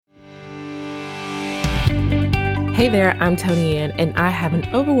Hey there, I'm Tony Ann, and I have an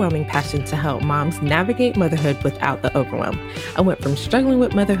overwhelming passion to help moms navigate motherhood without the overwhelm. I went from struggling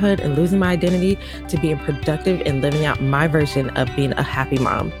with motherhood and losing my identity to being productive and living out my version of being a happy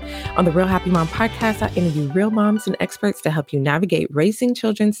mom. On the Real Happy Mom podcast, I interview real moms and experts to help you navigate raising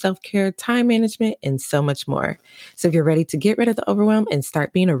children, self-care, time management, and so much more. So if you're ready to get rid of the overwhelm and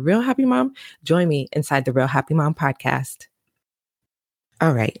start being a real happy mom, join me inside the Real Happy Mom podcast.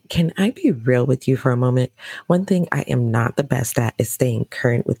 All right, can I be real with you for a moment? One thing I am not the best at is staying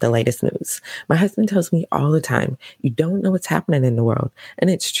current with the latest news. My husband tells me all the time, you don't know what's happening in the world. And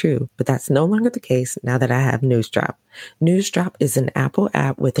it's true, but that's no longer the case now that I have NewsDrop. NewsDrop is an Apple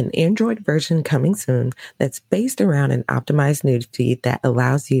app with an Android version coming soon that's based around an optimized news feed that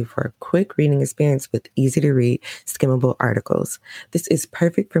allows you for a quick reading experience with easy to read, skimmable articles. This is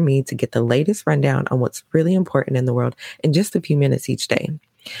perfect for me to get the latest rundown on what's really important in the world in just a few minutes each day.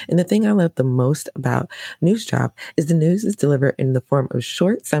 And the thing I love the most about NewsDrop is the news is delivered in the form of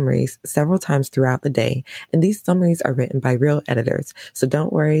short summaries several times throughout the day. And these summaries are written by real editors. So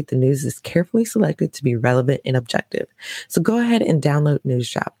don't worry, the news is carefully selected to be relevant and objective. So go ahead and download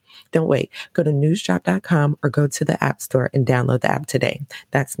NewsDrop. Don't wait. Go to newsdrop.com or go to the App Store and download the app today.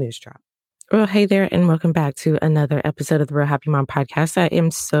 That's NewsDrop. Well, hey there, and welcome back to another episode of the Real Happy Mom podcast. I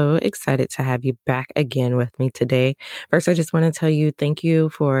am so excited to have you back again with me today. First, I just want to tell you thank you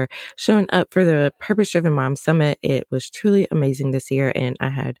for showing up for the Purpose Driven Mom Summit. It was truly amazing this year, and I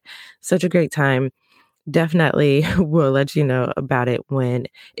had such a great time. Definitely will let you know about it when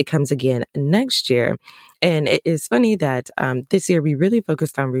it comes again next year. And it is funny that this year we really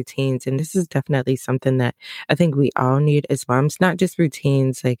focused on routines. And this is definitely something that I think we all need as moms, not just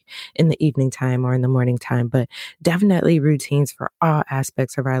routines like in the evening time or in the morning time, but definitely routines for all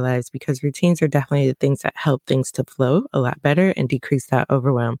aspects of our lives, because routines are definitely the things that help things to flow a lot better and decrease that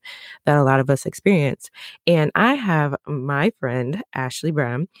overwhelm that a lot of us experience. And I have my friend, Ashley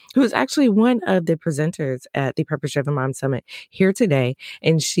Brown, who is actually one of the presenters at the Purpose Driven Mom Summit here today.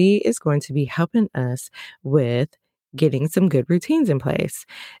 And she is going to be helping us with getting some good routines in place.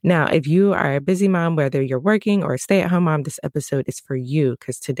 Now, if you are a busy mom, whether you're working or a stay-at-home mom, this episode is for you,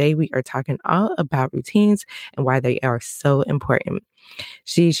 because today we are talking all about routines and why they are so important.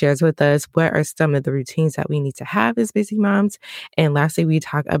 She shares with us what are some of the routines that we need to have as busy moms. And lastly, we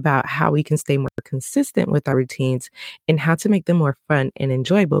talk about how we can stay more consistent with our routines and how to make them more fun and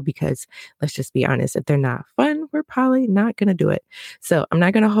enjoyable, because let's just be honest, if they're not fun, we're probably not going to do it. So I'm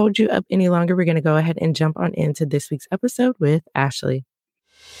not going to hold you up any longer. We're going to go ahead and jump on into this week's episode with Ashley.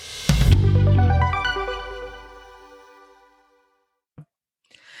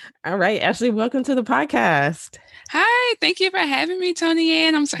 All right, Ashley, welcome to the podcast. Hi, thank you for having me, Tony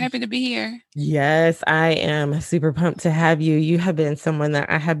Ann. I'm so happy to be here. Yes, I am super pumped to have you. You have been someone that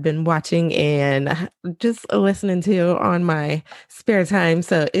I have been watching and just listening to on my spare time.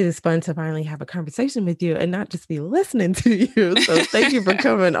 So it is fun to finally have a conversation with you and not just be listening to you. So thank you for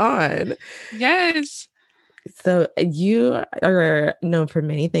coming on. Yes. So you are known for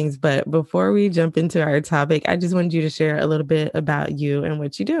many things, but before we jump into our topic, I just wanted you to share a little bit about you and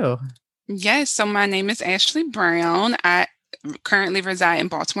what you do. Yes. So my name is Ashley Brown. I currently reside in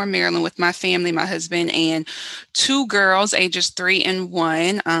Baltimore, Maryland with my family, my husband, and two girls, ages 3 and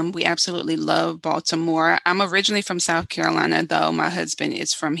 1. We absolutely love Baltimore. I'm originally from South Carolina, though. My husband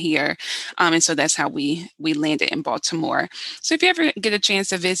is from here. And so that's how we landed in Baltimore. So if you ever get a chance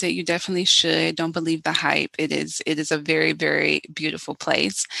to visit, you definitely should. Don't believe the hype. It is a very, very beautiful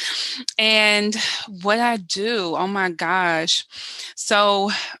place. And what I do, oh my gosh.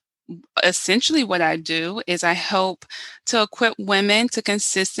 So essentially what I do is I help to equip women to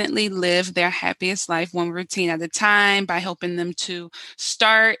consistently live their happiest life one routine at a time by helping them to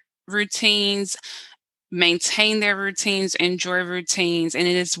start routines, maintain their routines, enjoy routines. And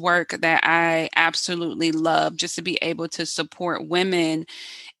it is work that I absolutely love, just to be able to support women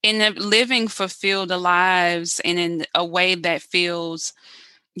in living fulfilled lives and in a way that feels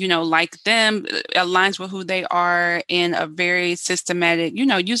like them, aligns with who they are in a very systematic,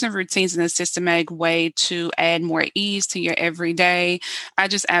 using routines in a systematic way to add more ease to your everyday. I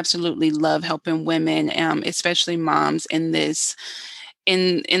just absolutely love helping women, especially moms in this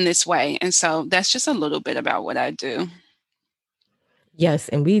way. And so that's just a little bit about what I do. Yes,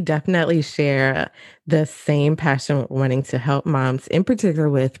 and we definitely share the same passion wanting to help moms, in particular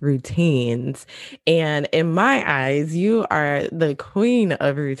with routines. And in my eyes, you are the queen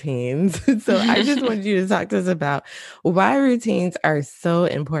of routines. So I just wanted you to talk to us about why routines are so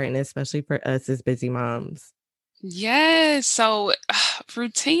important, especially for us as busy moms. Yes. So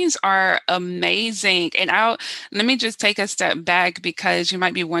routines are amazing. And let me just take a step back because you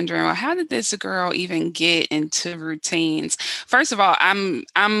might be wondering, well, how did this girl even get into routines? First of all, I'm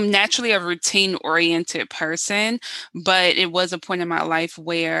naturally a routine oriented person, but it was a point in my life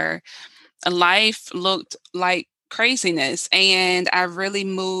where life looked like craziness, and I really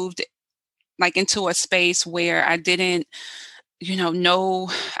moved like into a space where I didn't, know,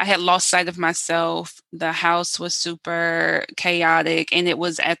 I had lost sight of myself. The house was super chaotic, and it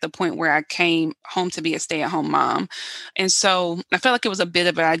was at the point where I came home to be a stay-at-home mom. And so I felt like it was a bit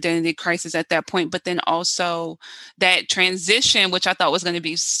of an identity crisis at that point, but then also that transition, which I thought was going to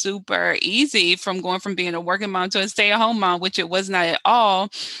be super easy from going from being a working mom to a stay-at-home mom, which it was not at all.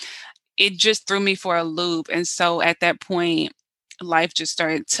 It just threw me for a loop. And so at that point, life just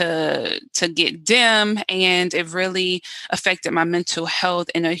started to get dim, and it really affected my mental health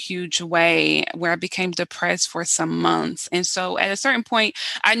in a huge way, where I became depressed for some months. And so at a certain point,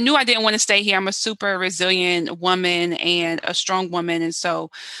 I knew I didn't want to stay here. I'm a super resilient woman and a strong woman, and so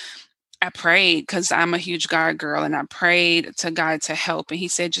I prayed because I'm a huge God girl, and I prayed to God to help. And He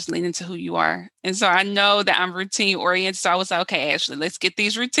said, just lean into who you are. And so I know that I'm routine oriented. So I was like, okay, Ashley, let's get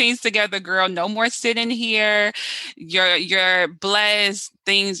these routines together, girl. No more sitting here. You're blessed.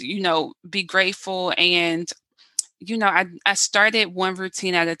 Things, be grateful. And I started one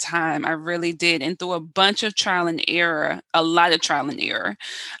routine at a time. I really did. And through a bunch of trial and error, a lot of trial and error,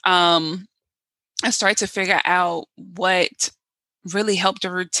 um, I started to figure out what really helped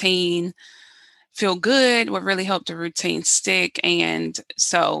a routine feel good, what really helped the routine stick. And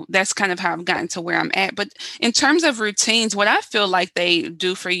so that's kind of how I've gotten to where I'm at. But in terms of routines, what I feel like they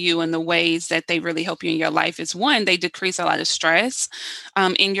do for you in the ways that they really help you in your life is, one, they decrease a lot of stress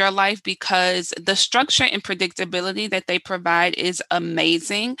in your life, because the structure and predictability that they provide is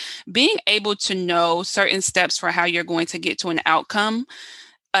amazing. Being able to know certain steps for how you're going to get to an outcome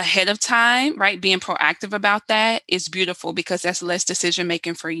ahead of time, right? Being proactive about that is beautiful, because that's less decision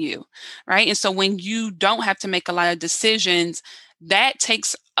making for you, right? And so when you don't have to make a lot of decisions, that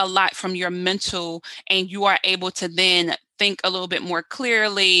takes a lot from your mental, and you are able to then think a little bit more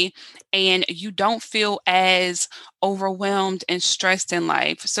clearly, and you don't feel as overwhelmed and stressed in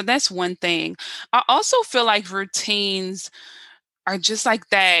life. So that's one thing. I also feel like routines are just like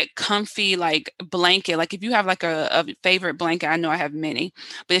that comfy like blanket. Like if you have like a favorite blanket, I know I have many,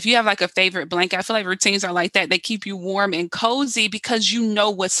 but if you have like a favorite blanket, I feel like routines are like that. They keep you warm and cozy because you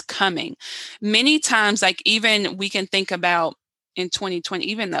know what's coming. Many times, like even we can think about in 2020,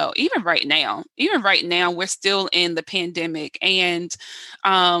 even right now, we're still in the pandemic, and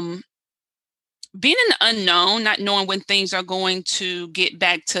um being in the unknown, not knowing when things are going to get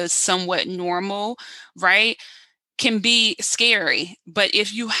back to somewhat normal, right, can be scary. But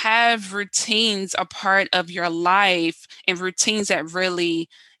if you have routines a part of your life, and routines that really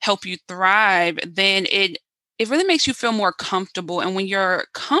help you thrive, then it really makes you feel more comfortable. And when you're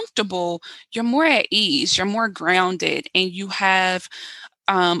comfortable, you're more at ease, you're more grounded, and you have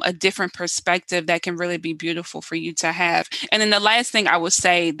a different perspective that can really be beautiful for you to have. And then the last thing I would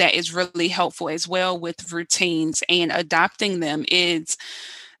say that is really helpful as well with routines and adopting them is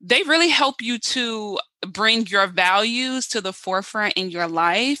they really help you to bring your values to the forefront in your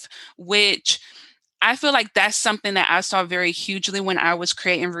life, which I feel like that's something that I saw very hugely when I was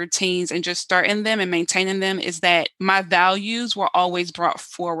creating routines and just starting them and maintaining them, is that my values were always brought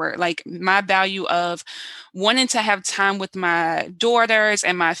forward. Like my value of wanting to have time with my daughters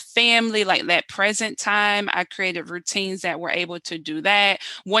and my family, like that present time, I created routines that were able to do that.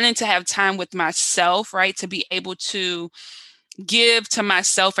 Wanting to have time with myself, right? To be able to give to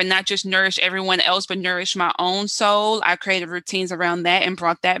myself and not just nourish everyone else, but nourish my own soul. I created routines around that and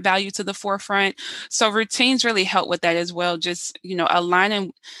brought that value to the forefront. So routines really help with that as well. Just,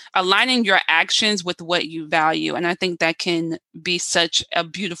 aligning your actions with what you value. And I think that can be such a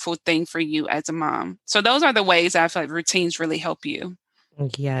beautiful thing for you as a mom. So those are the ways I feel like routines really help you.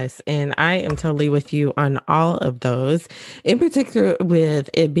 Yes, and I am totally with you on all of those. In particular, with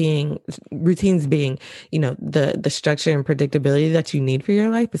it being routines being, the structure and predictability that you need for your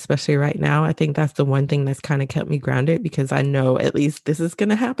life, especially right now. I think that's the one thing that's kind of kept me grounded, because I know at least this is going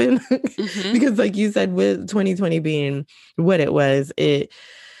to happen. Hmm. Because, like you said, with 2020 being what it was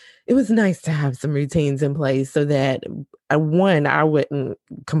nice to have some routines in place so that I wouldn't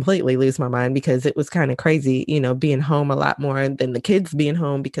completely lose my mind, because it was kind of crazy, being home a lot more than the kids being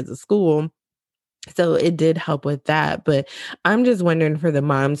home because of school. So it did help with that. But I'm just wondering, for the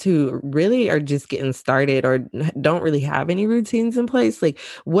moms who really are just getting started or don't really have any routines in place, like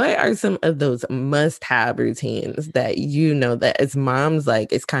what are some of those must have routines that that as moms,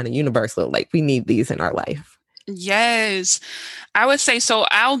 like it's kind of universal, like we need these in our life? Yes. I would say so.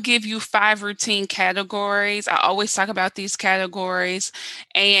 I'll give you five routine categories. I always talk about these categories,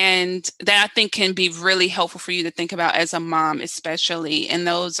 and that I think can be really helpful for you to think about as a mom, especially. And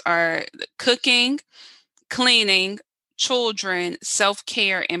those are cooking, cleaning, children, self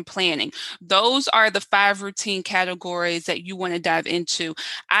care, and planning. Those are the five routine categories that you want to dive into.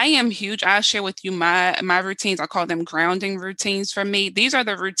 I am huge. I'll share with you my routines. I call them grounding routines for me. These are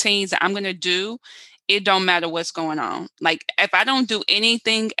the routines that I'm going to do. It don't matter what's going on. Like if I don't do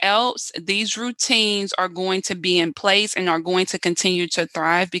anything else, these routines are going to be in place and are going to continue to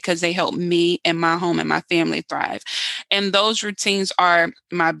thrive because they help me and my home and my family thrive. And those routines are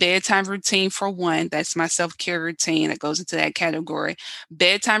my bedtime routine for one. That's my self care routine that goes into that category.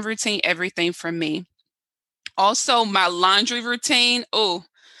 Bedtime routine, everything for me. Also, my laundry routine. Oh,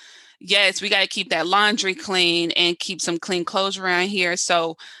 yes, we got to keep that laundry clean and keep some clean clothes around here.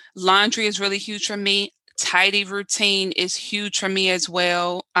 So, laundry is really huge for me. Tidy routine is huge for me as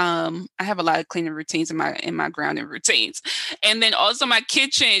well. I have a lot of cleaning routines in my grounding routines, and then also my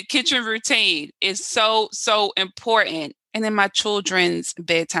kitchen routine is so important. And then my children's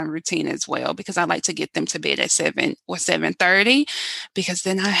bedtime routine as well, because I like to get them to bed at 7 or 7:30, because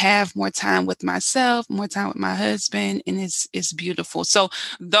then I have more time with myself, more time with my husband, and it's beautiful. So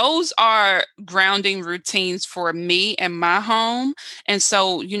those are grounding routines for me and my home. And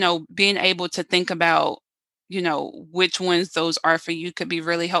so, being able to think about, which ones those are for you could be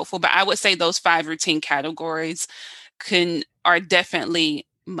really helpful. But I would say those five routine categories are definitely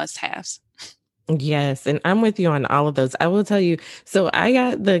must haves. Yes, and I'm with you on all of those. I will tell you, so I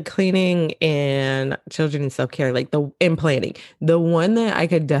got the cleaning and children and self-care, like the and planning. The one that I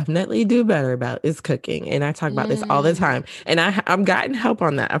could definitely do better about is cooking. And I talk about this all the Mm. time. And I'm gotten help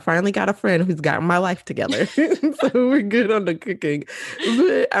on that. I finally got a friend who's gotten my life together. So we're good on the cooking.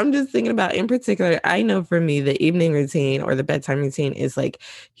 But I'm just thinking about in particular, I know for me, the evening routine or the bedtime routine is like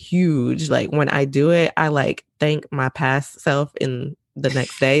huge. Like when I do it, I like thank my past self in the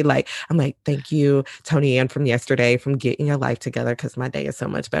next day. Like, I'm like, thank you, Tony Ann from yesterday, from getting your life together because my day is so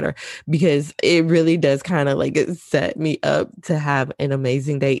much better. Because it really does kind of like set me up to have an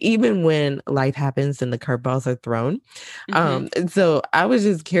amazing day, even when life happens and the curveballs are thrown. Hmm. And so I was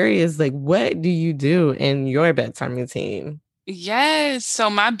just curious, like, what do you do in your bedtime routine? Yes. So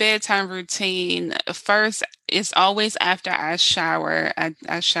my bedtime routine first is always after I shower.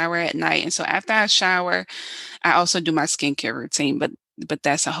 I shower at night. And so after I shower, I also do my skincare routine, but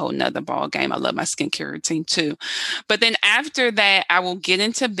that's a whole nother ball game. I love my skincare routine too. But then after that, I will get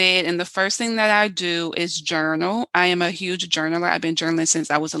into bed, and the first thing that I do is journal. I am a huge journaler. I've been journaling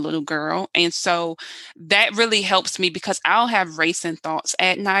since I was a little girl, and so that really helps me because I'll have racing thoughts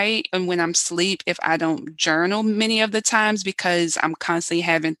at night and when I'm asleep if I don't journal many of the times because I'm constantly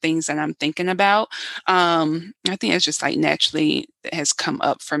having things that I'm thinking about. I think it's just like naturally has come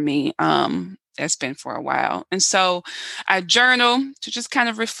up for me. That's been for a while. And so I journal to just kind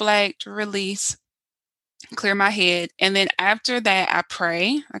of reflect, release, clear my head. And then after that, I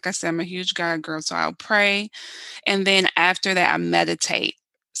pray. Like I said, I'm a huge God girl, so I'll pray. And then after that, I meditate.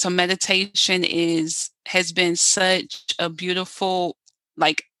 So meditation has been such a beautiful,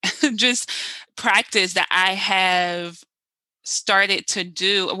 like, just practice that I have started to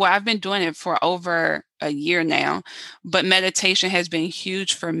do. Well, I've been doing it for over a year now, but meditation has been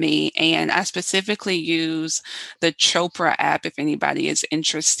huge for me. And I specifically use the Chopra app if anybody is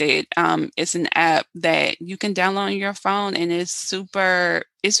interested. It's an app that you can download on your phone, and it's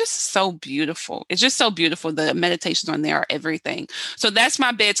just so beautiful. It's just so beautiful. The meditations on there are everything. So that's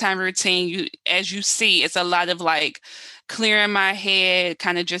my bedtime routine. As you see, it's a lot of like clearing my head,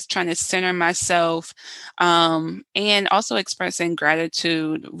 kind of just trying to center myself, and also expressing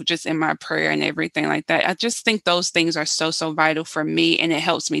gratitude just in my prayer and everything like that. I just think those things are so vital for me, and it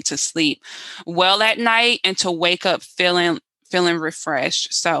helps me to sleep well at night and to wake up feeling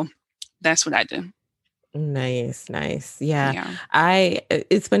refreshed. So that's what I do. Nice, nice. Yeah. Yeah.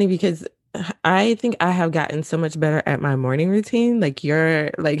 It's funny because I think I have gotten so much better at my morning routine. Like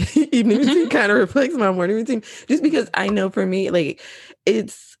your like evening routine Hmm. kind of reflects my morning routine just because I know for me, like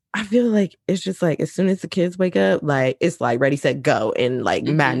I feel like it's just like as soon as the kids wake up, like it's like ready, set, go, and like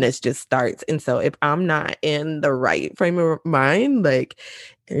Hmm. madness just starts. And so if I'm not in the right frame of mind, like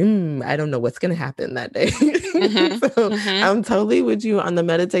I don't know what's going to happen that day. Hmm. So Hmm. I'm totally with you on the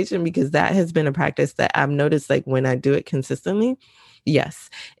meditation because that has been a practice that I've noticed like when I do it consistently, yes,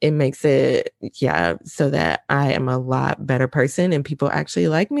 it makes it, yeah, so that I am a lot better person and people actually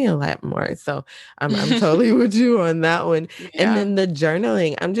like me a lot more. So I'm totally with you on that one. And Yeah. then the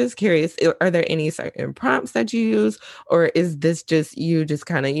journaling, I'm just curious, are there any certain prompts that you use, or is this just you just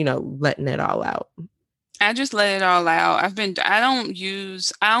kind of, letting it all out? I just let it all out.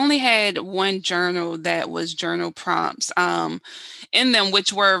 I only had one journal that was journal prompts in them,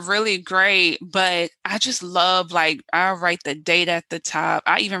 which were really great, but I just love, like, I write the date at the top.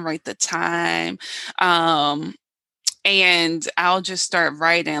 I even write the time. Um, and I'll just start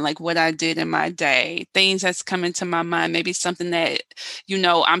writing like what I did in my day, things that's coming to my mind, maybe something that,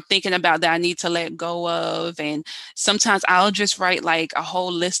 I'm thinking about that I need to let go of. And sometimes I'll just write like a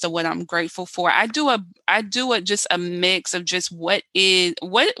whole list of what I'm grateful for. I do just a mix of just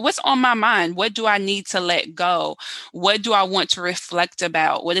what's on my mind. What do I need to let go? What do I want to reflect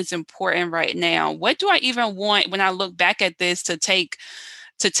about? What is important right now? What do I even want when I look back at this to take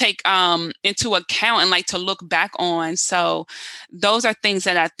into account and like to look back on. So those are things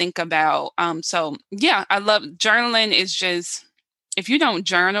that I think about. So yeah, I love journaling. Is just, if you don't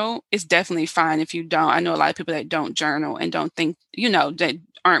journal, it's definitely fine if you don't. I know a lot of people that don't journal and don't think, that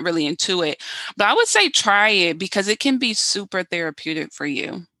aren't really into it. But I would say try it because it can be super therapeutic for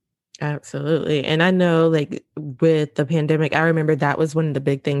you. Absolutely. And I know, like, with the pandemic, I remember that was one of the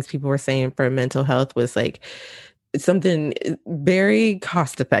big things people were saying for mental health was like something very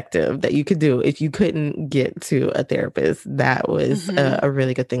cost effective that you could do if you couldn't get to a therapist. That was Hmm. a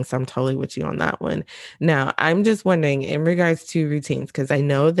really good thing. So I'm totally with you on that one. Now, I'm just wondering in regards to routines, because I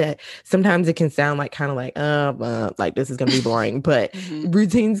know that sometimes it can sound like kind of like this is going to be boring, but Hmm.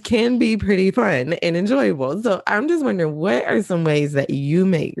 routines can be pretty fun and enjoyable. So I'm just wondering, what are some ways that you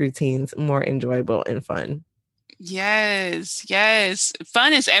make routines more enjoyable and fun? Yes, yes.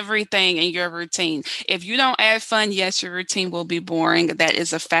 Fun is everything in your routine. If you don't add fun, yes, your routine will be boring. That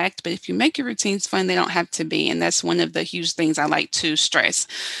is a fact. But if you make your routines fun, they don't have to be. And that's one of the huge things I like to stress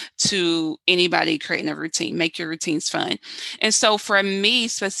to anybody creating a routine. Make your routines fun. And so for me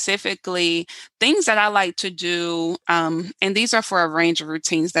specifically, things that I like to do, and these are for a range of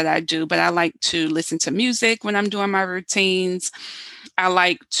routines that I do, but I like to listen to music when I'm doing my routines. I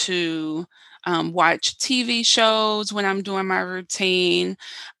like to watch TV shows when I'm doing my routine.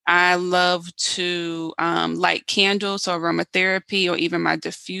 I love to light candles or aromatherapy or even my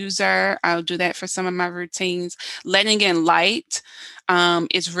diffuser. I'll do that for some of my routines. Letting in light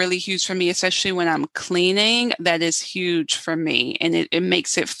is really huge for me, especially when I'm cleaning. That is huge for me. And it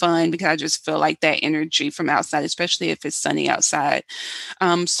makes it fun because I just feel like that energy from outside, especially if it's sunny outside.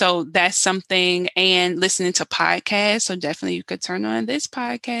 So that's something, and listening to podcasts. So definitely you could turn on this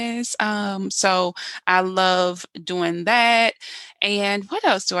podcast. So I love doing that. And what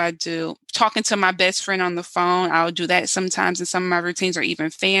else do I do? Talking to my best friend on the phone. I'll do that sometimes in some of my routines or even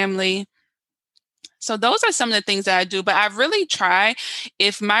family. So those are some of the things that I do, but I really try,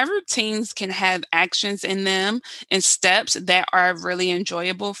 if my routines can have actions in them and steps that are really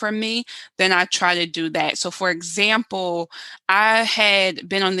enjoyable for me, then I try to do that. So for example, I had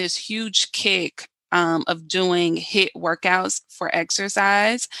been on this huge kick of doing HIIT workouts for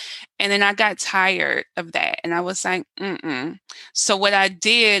exercise. And then I got tired of that. And I was like, mm-mm. So what I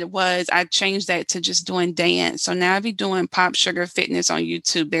did was I changed that to just doing dance. So now I be doing Pop Sugar Fitness on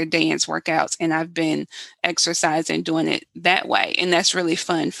YouTube, their dance workouts, and I've been exercising doing it that way. And that's really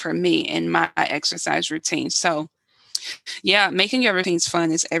fun for me in my exercise routine. So yeah, making your routines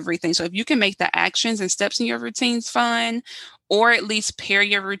fun is everything. So if you can make the actions and steps in your routines fun, or at least pair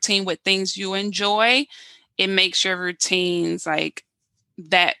your routine with things you enjoy, it makes your routines like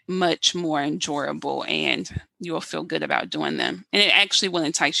that much more enjoyable, and you'll feel good about doing them. And it actually will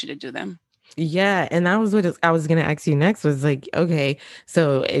entice you to do them. Yeah, and that was what I was gonna ask you next was like, okay,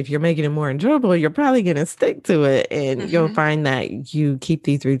 so if you're making it more enjoyable, you're probably gonna stick to it and you'll Hmm. find that you keep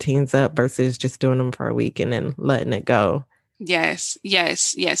these routines up versus just doing them for a week and then letting it go. Yes,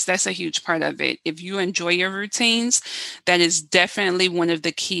 yes, yes. That's a huge part of it. If you enjoy your routines, that is definitely one of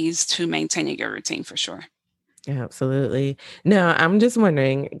the keys to maintaining your routine for sure. Yeah, absolutely. Now, I'm just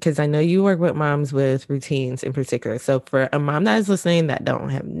wondering, because I know you work with moms with routines in particular. So for a mom that is listening that don't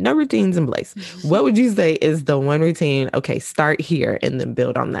have no routines in place, what would you say is the one routine? Okay, start here and then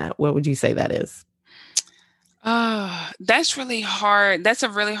build on that. What would you say that is? Oh, that's really hard. That's a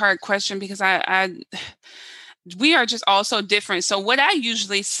really hard question because we are just all so different. So what I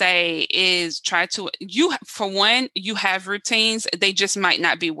usually say is try to, for one, you have routines. They just might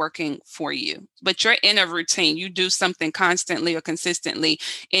not be working for you, but you're in a routine. You do something constantly or consistently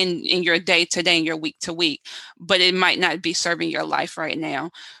in your day to day and your week to week, but it might not be serving your life right now.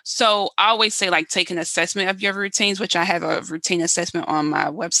 So I always say, like, take an assessment of your routines, which I have a routine assessment on my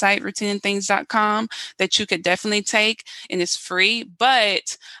website, routineandthings.com, that you could definitely take, and it's free.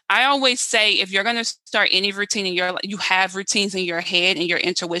 But I always say, if you're going to start any routine, routine in you have routines in your head and your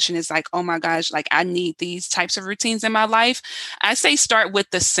intuition is like, oh my gosh, like I need these types of routines in my life. I say start with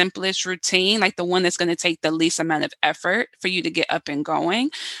the simplest routine, like the one that's going to take the least amount of effort for you to get up and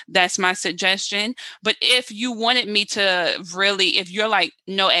going. That's my suggestion. But if you wanted me to really, if you're like,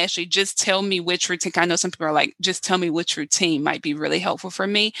 no, Ashley, just tell me which routine. I know some people are like, just tell me which routine might be really helpful for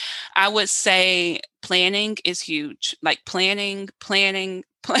me. I would say planning is huge. Like planning. Planning.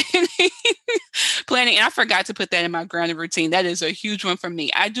 And I forgot to put that in my grounding routine. That is a huge one for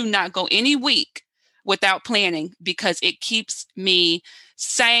me. I do not go any week without planning because it keeps me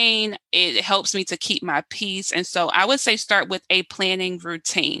sane. It helps me to keep my peace. And so I would say start with a planning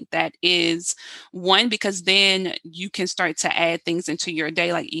routine. That is one, because then you can start to add things into your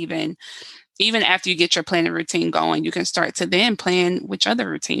day. Like even after you get your planning routine going, you can start to then plan which other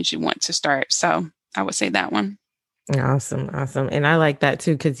routines you want to start. So I would say that one. Awesome. And I like that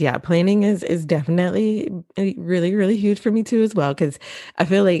too, because planning is definitely really, really huge for me too as well. Because I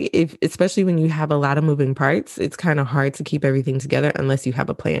feel like especially when you have a lot of moving parts, it's kind of hard to keep everything together unless you have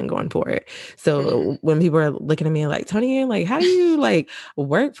a plan going for it. So when people are looking at me like, Tony, like, how do you like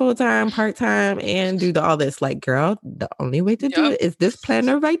work full time, part time, and do all this? Like, girl, the only way to do it is this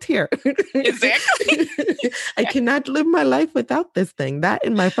planner right here. Exactly. I cannot live my life without this thing. That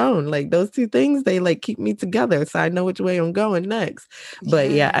and my phone, like those two things, they like keep me together. So I know which way I'm going next.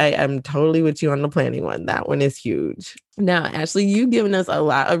 But I'm totally with you on the planning one. That one is huge. Now, Ashley, you've given us a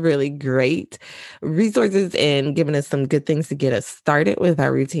lot of really great resources and given us some good things to get us started with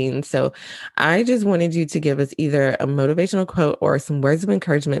our routine. So I just wanted you to give us either a motivational quote or some words of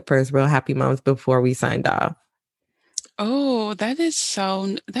encouragement for us real happy moms before we signed off. Oh, that is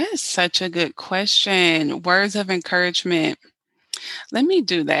such a good question. Words of encouragement. Let me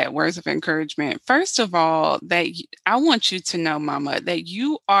do that. Words of encouragement. First of all, I want you to know, Mama, that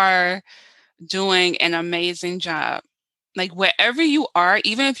you are doing an amazing job. Like wherever you are,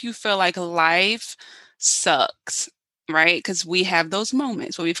 even if you feel like life sucks, right? Because we have those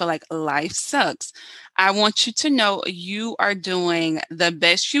moments where we feel like life sucks. I want you to know you are doing the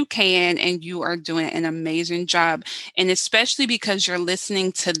best you can and you are doing an amazing job. And especially because you're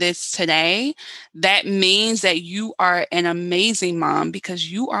listening to this today, that means that you are an amazing mom because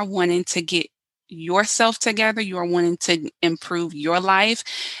you are wanting to get yourself together. You are wanting to improve your life.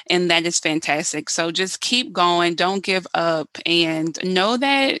 And that is fantastic. So just keep going. Don't give up. And know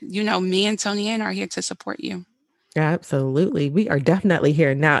that, me and Tony Ann are here to support you. Absolutely. We are definitely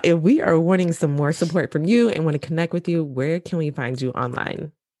here. Now, if we are wanting some more support from you and want to connect with you, where can we find you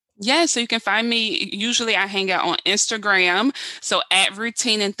online? Yeah, so you can find me. Usually I hang out on Instagram. So at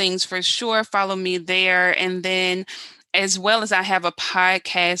Routine and Things for sure. Follow me there. And then as well as I have a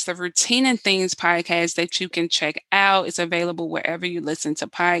podcast, the Routine and Things podcast that you can check out. It's available wherever you listen to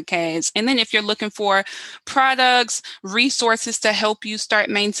podcasts. And then if you're looking for products, resources to help you start,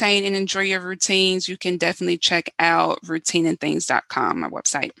 maintain, and enjoy your routines, you can definitely check out routineandthings.com, my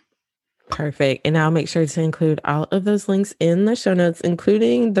website. Perfect. And I'll make sure to include all of those links in the show notes,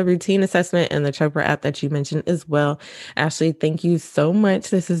 including the routine assessment and the Chopra app that you mentioned as well. Ashley, thank you so much.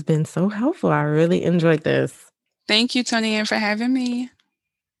 This has been so helpful. I really enjoyed this. Thank you, Tony Ann, for having me.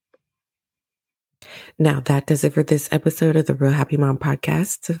 Now that does it for this episode of the Real Happy Mom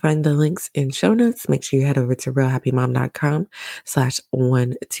podcast. To find the links in show notes, make sure you head over to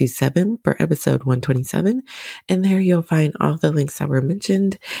realhappymom.com/127 for episode 127. And there you'll find all the links that were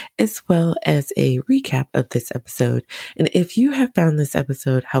mentioned, as well as a recap of this episode. And if you have found this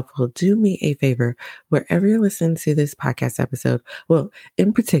episode helpful, do me a favor, wherever you're listening to this podcast episode, well,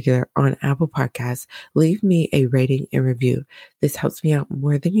 in particular on Apple Podcasts, leave me a rating and review. This helps me out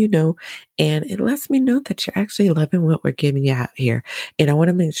more than you know, and it lets me know that you're actually loving what we're giving you out here. And I want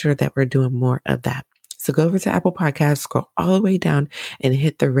to make sure that we're doing more of that. So go over to Apple Podcasts, scroll all the way down and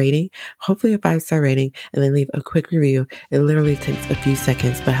hit the rating, hopefully a 5-star rating, and then leave a quick review. It literally takes a few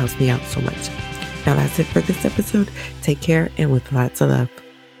seconds, but helps me out so much. Now that's it for this episode. Take care and with lots of love.